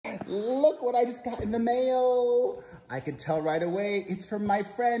Look what I just got in the mail. I could tell right away it's from my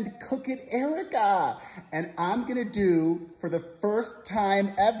friend Cook It Erica. And I'm gonna do, for the first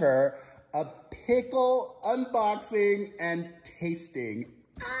time ever, a pickle unboxing and tasting.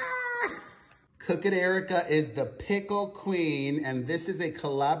 Cook It Erica is the pickle queen, and this is a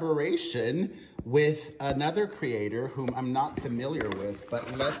collaboration with another creator whom I'm not familiar with,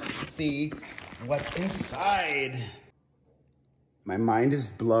 but let's see what's inside. My mind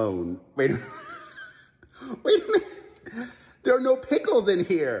is blown. Wait a minute. There are no pickles in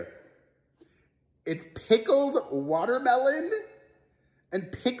here. It's pickled watermelon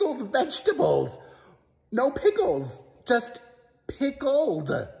and pickled vegetables. No pickles, just pickled.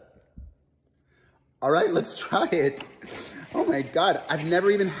 All right, let's try it. Oh my God, I've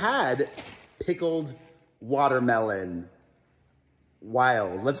never even had pickled watermelon.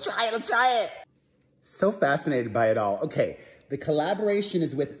 Wild, let's try it. So fascinated by it all. Okay, the collaboration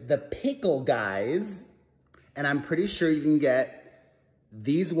is with the Pickle Guys, and I'm pretty sure you can get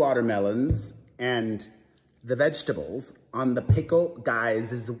these watermelons and the vegetables on the Pickle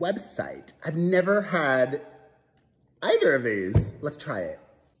Guys' website. I've never had either of these. Let's try it.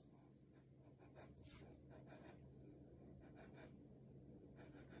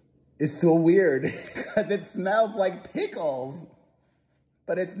 It's so weird because it smells like pickles,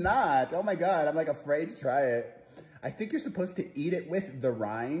 but it's not. Oh my God, I'm like afraid to try it. I think you're supposed to eat it with the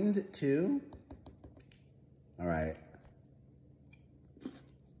rind too. All right.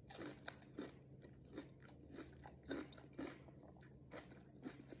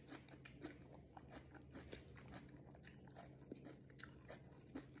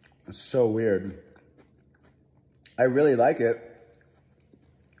 It's so weird. I really like it.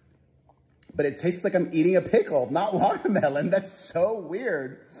 But it tastes like I'm eating a pickle, not watermelon. That's so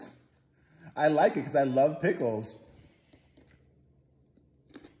weird. I like it because I love pickles.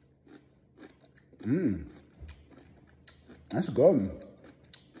 That's good.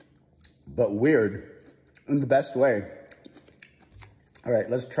 But weird in the best way. All right,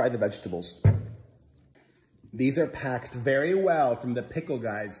 let's try the vegetables. These are packed very well from the Pickle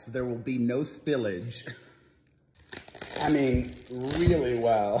Guys, so there will be no spillage. I mean, really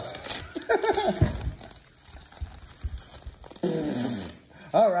well.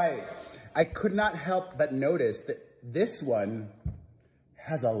 All right, I could not help but notice that this one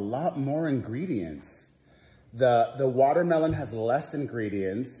has a lot more ingredients. The watermelon has less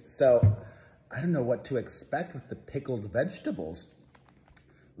ingredients, so I don't know what to expect with the pickled vegetables.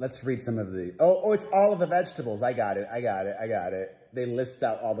 Let's read some of the, oh, it's all of the vegetables. I got it. They list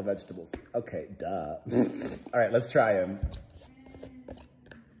out all the vegetables. Okay, duh. All right, let's try them.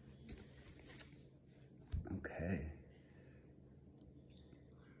 Okay.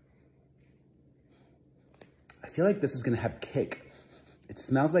 I feel like this is gonna have kick. It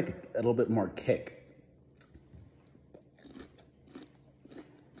smells like a little bit more kick.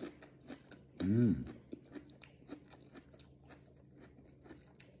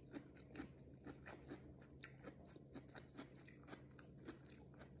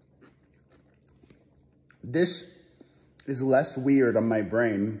 This is less weird on my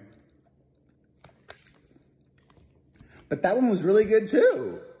brain. But that one was really good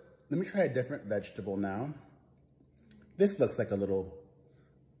too. Let me try a different vegetable now. This looks like a little,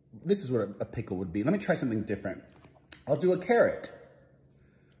 this is what a pickle would be. Let me try something different. I'll do a carrot.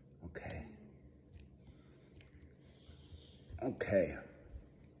 Okay. Okay.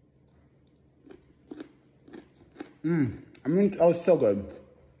 Oh, so good.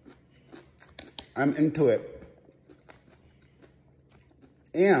 I'm into it.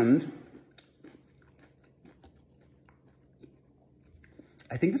 And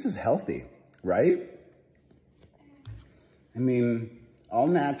I think this is healthy, right? I mean, all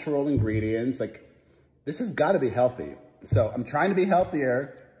natural ingredients, like this has got to be healthy. So I'm trying to be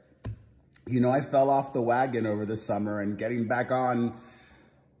healthier. You know, I fell off the wagon over the summer, and getting back on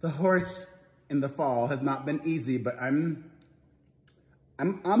the horse in the fall has not been easy, but I'm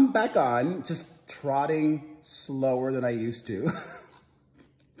back on, just trotting slower than I used to.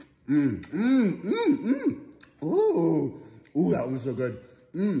 Ooh, that was so good.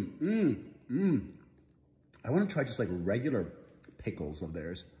 I want to try just like regular pickles of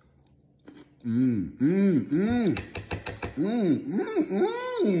theirs.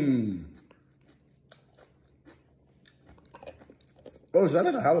 Oh, is that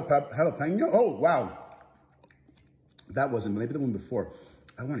like a jalapeno? Oh, wow. That wasn't, maybe the one before.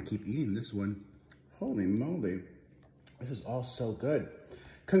 I want to keep eating this one. Holy moly. This is all so good.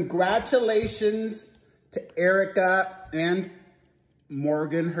 Congratulations to Erica and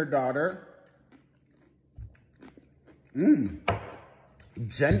Morgan, her daughter.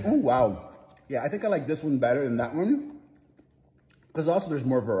 Oh, wow. Yeah, I think I like this one better than that one. Because also there's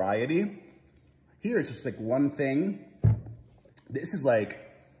more variety. Here it's just like one thing. This is like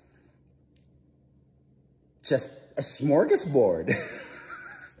just a smorgasbord.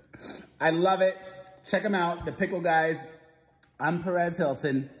 I love it. Check them out, the Pickle guys. I'm Perez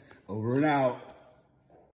Hilton. Over and out.